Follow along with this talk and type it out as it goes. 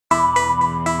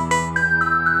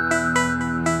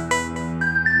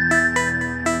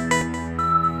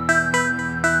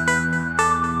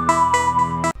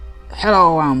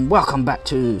Hello and welcome back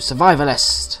to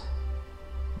Survivalist.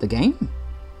 The game?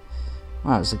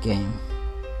 Well, it's a game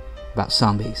about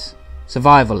zombies.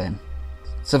 Survival.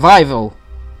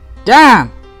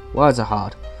 Damn! Words are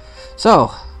hard.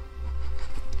 So,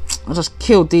 I just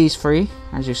killed these three,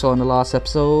 as you saw in the last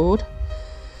episode.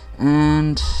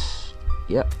 And,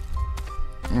 yep.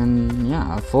 And,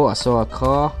 yeah, I thought I saw a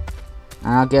car.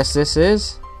 And I guess this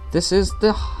is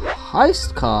the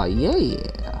heist car,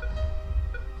 yeah.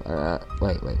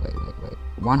 Wait.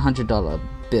 $100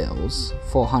 bills,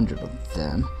 400 of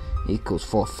them equals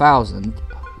 4,000.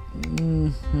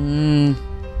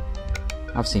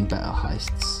 I've seen better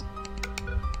heists.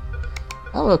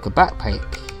 Oh look, a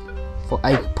backpack for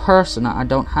a person that I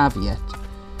don't have yet.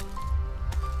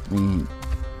 I mean,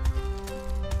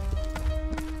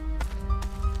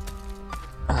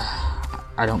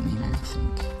 I don't mean anything.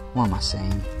 What am I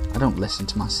saying? I don't listen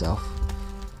to myself.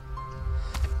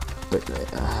 But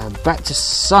back to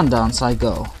Sundance I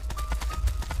go.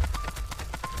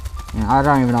 Yeah, I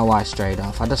don't even know why I strayed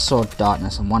off. I just saw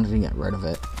darkness and wanted to get rid of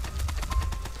it.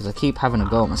 Because I keep having to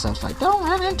go at myself like, don't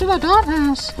run into the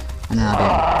darkness! And then I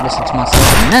don't listen to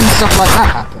myself and then stuff like that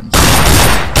happens.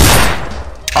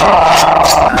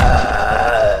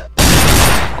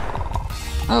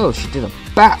 Oh, she did a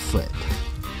backflip.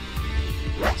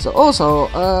 So also,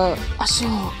 I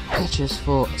saw pictures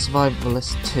for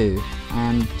Survivalist 2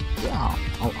 and yeah,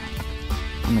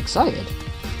 I'm excited.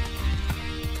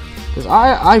 Because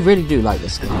I really do like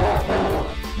this game.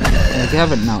 And if you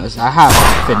haven't noticed, I have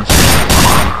finished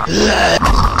this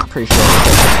game. Pretty sure.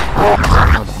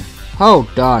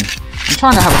 Hold on. I'm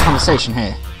trying to have a conversation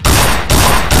here.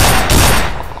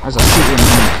 As I shoot you in the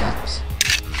kneecaps.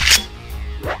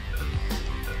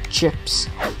 Chips.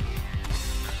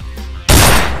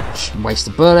 Waste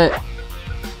a bullet.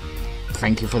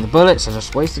 Thank you for the bullets, I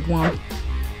just wasted one.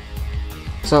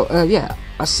 So, yeah,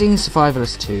 I've seen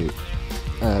Survivalist 2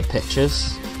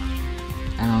 pictures,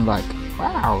 and I'm like,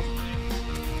 wow,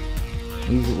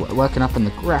 he's working up on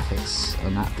the graphics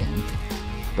on that game.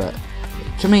 But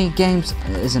to me, games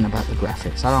isn't about the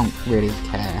graphics. I don't really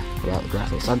care about the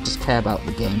graphics. I just care about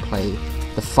the gameplay,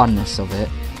 the funness of it,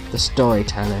 the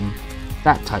storytelling,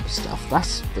 that type of stuff.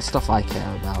 That's the stuff I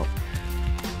care about.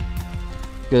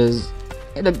 Because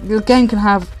the game can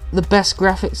have the best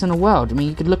graphics in the world. I mean,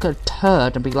 you could look at a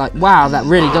turd and be like, wow, that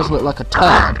really does look like a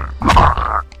turd.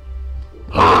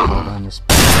 Hold on, this.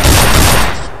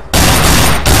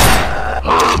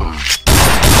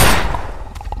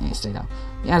 Yeah, stay down.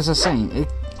 Yeah, as I was saying, you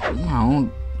know,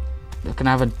 you can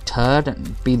have a turd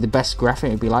and be the best graphic.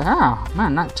 It'd be like, ah,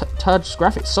 man, that turd's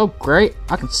graphics so great,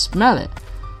 I can smell it.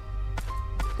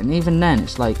 And even then,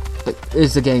 it's like, but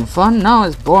is the game fun? No,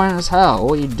 it's boring as hell.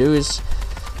 All you do is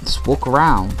just walk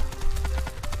around.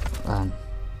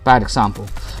 Bad example.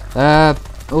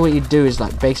 All you do is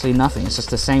like basically nothing. It's just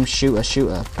the same shooter.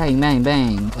 Bang, bang,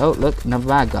 bang. Oh, look, another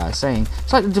bad guy saying.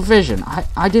 It's like The Division.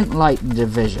 I didn't like The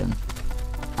Division.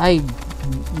 I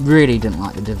really didn't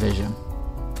like The Division.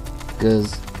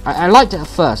 Because I liked it at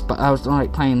first, but I was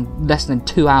like playing less than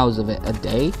 2 hours of it a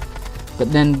day.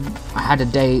 But then I had a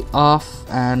day off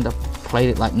and I played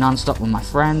it like non-stop with my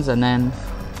friends, and then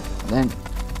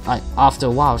like after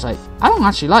a while I was like, I don't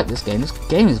actually like this game. This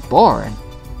game is boring.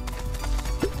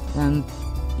 And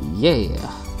yeah,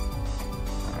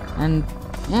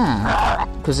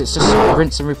 because it's just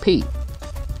rinse and repeat.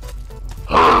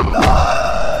 The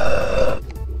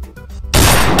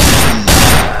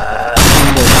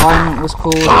environment was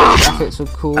cool, the graphics were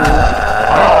cool.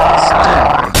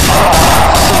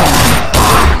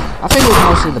 I think it was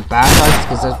mostly the bad guys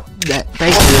because they're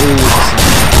basically all the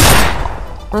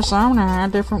same. Persona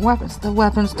had different weapons. The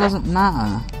weapons doesn't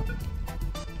matter.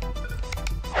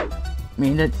 I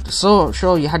mean, so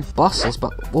sure you had bosses,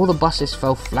 but all the bosses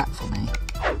fell flat for me.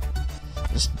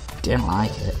 Just didn't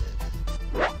like it.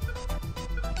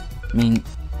 I mean,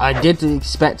 I did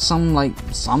expect some like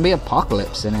zombie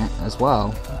apocalypse in it as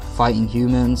well, fighting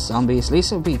humans, zombies. At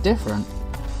least it would be different.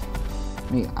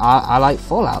 I mean, I like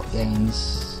Fallout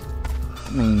games.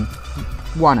 I mean,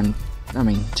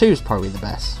 2 is probably the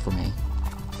best for me.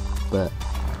 But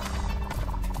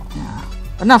yeah,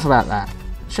 enough about that.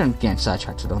 Shouldn't get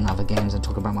sidetracked on other games and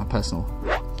talk about my personal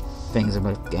things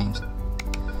about games.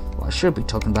 What I should be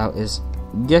talking about is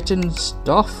getting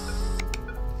stuff.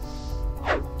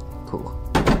 Cool.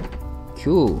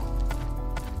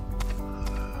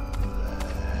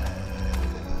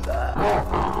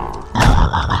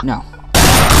 No.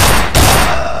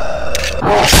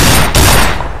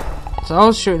 So I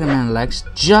was shooting them in the legs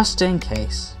just in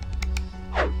case.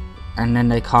 And then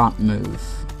they can't move.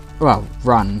 Well,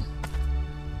 run.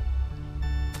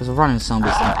 Because running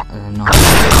zombies no.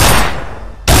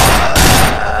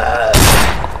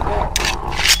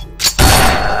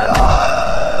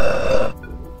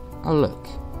 Oh look.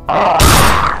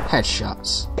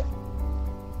 Headshots.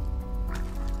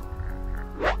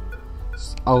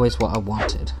 It's always what I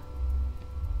wanted.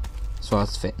 As well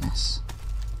as fitness.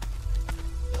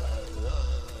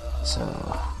 So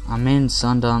I'm in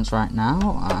Sundance right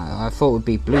now. I thought it would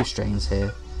be blue strains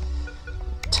here.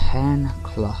 10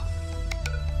 cloth.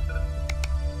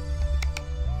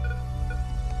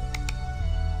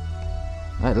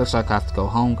 It looks like I have to go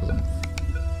home because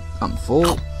I'm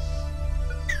full.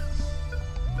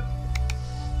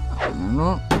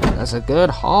 That's a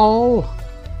good haul.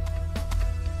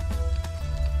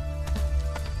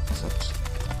 So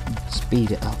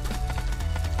speed it up.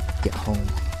 Get home.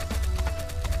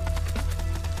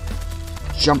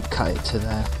 Jump cut it to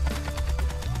there.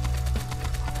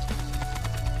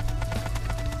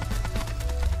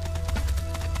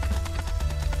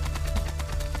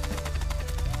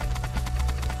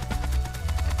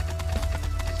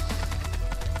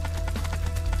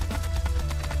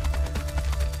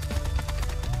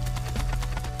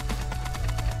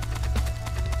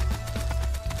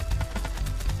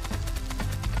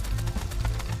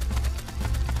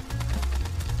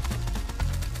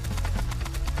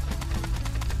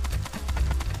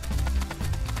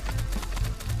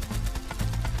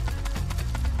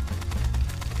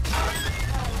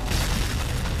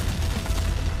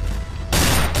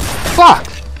 Fuck!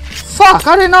 Fuck!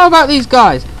 I didn't know about these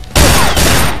guys!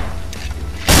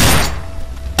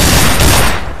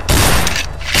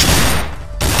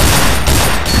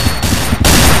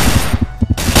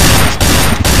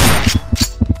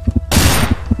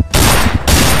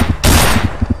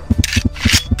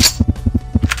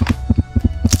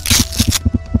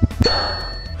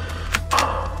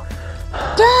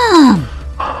 Damn!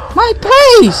 My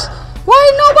place! Why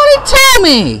did nobody tell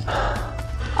me?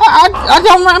 I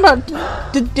don't remember.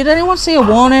 Did anyone see a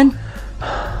warning?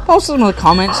 Post it in the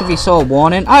comments if you saw a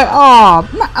warning. That's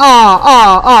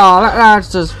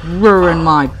just ruined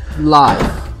my life.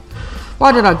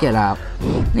 Why did I get out?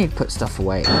 I need to put stuff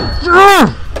away.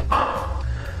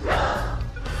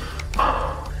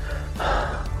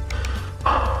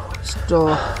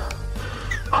 Store.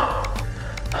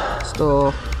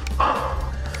 Store.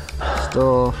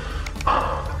 Store.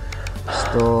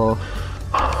 Store.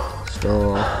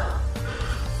 Store.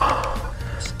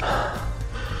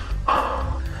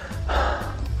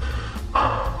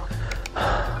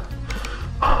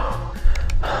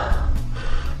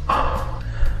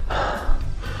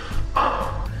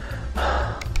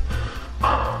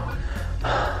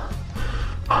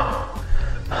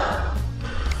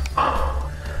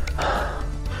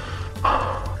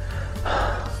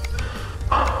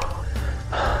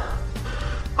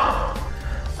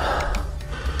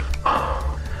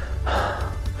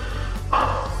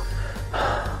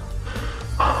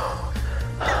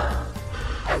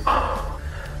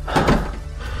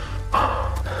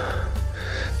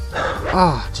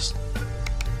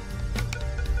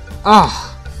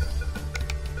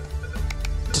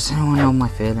 Does anyone know my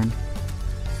feeling?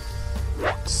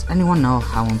 Does anyone know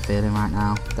how I'm feeling right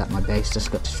now? That my base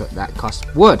just got destroyed. That cost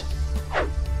wood.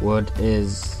 Wood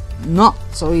is not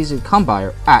so easy to come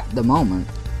by at the moment.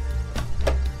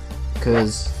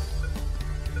 Because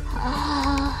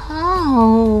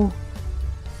how?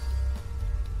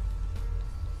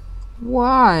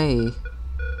 Why?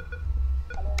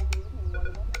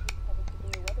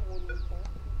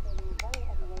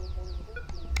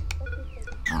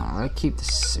 I keep the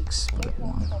 6-bullet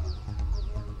one.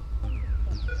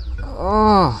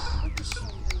 Oh,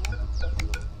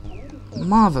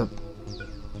 mother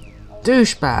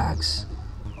douchebags,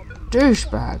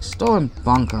 stolen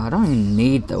bunker. I don't even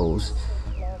need those.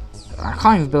 I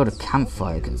can't even build a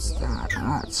campfire because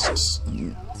that's just.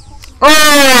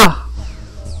 I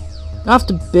have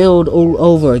to build all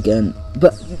over again,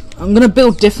 but I'm gonna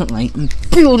build differently. I'm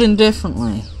building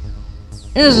differently.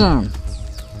 Here's ham.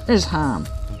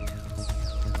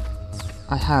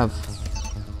 I have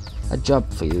a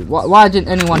job for you. Why didn't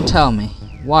anyone tell me?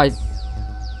 Why?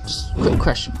 Just quick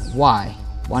question. Why?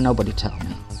 Why nobody tell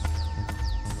me?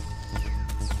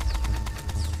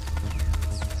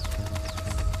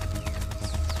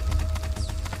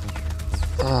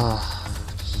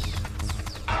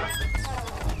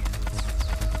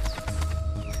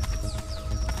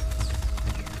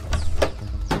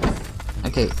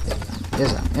 Okay,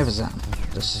 here's that.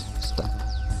 Just stop.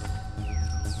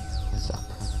 Stop.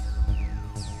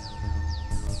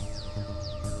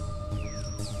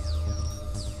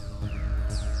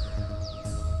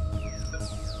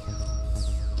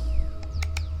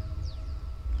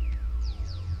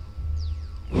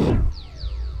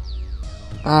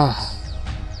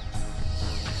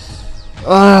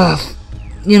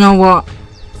 You know what?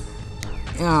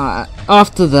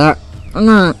 After that, I'm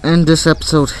gonna end this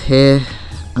episode here.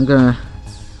 I'm gonna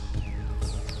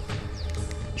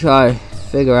try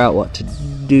figure out what to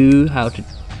do, how to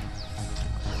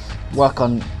work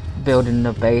on building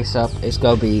the base up. It's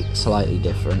gonna be slightly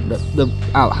different. The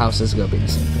outhouse is gonna be the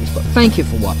same place. But thank you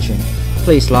for watching.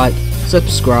 Please like,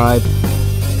 subscribe,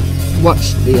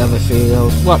 watch the other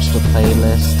videos, watch the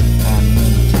playlist.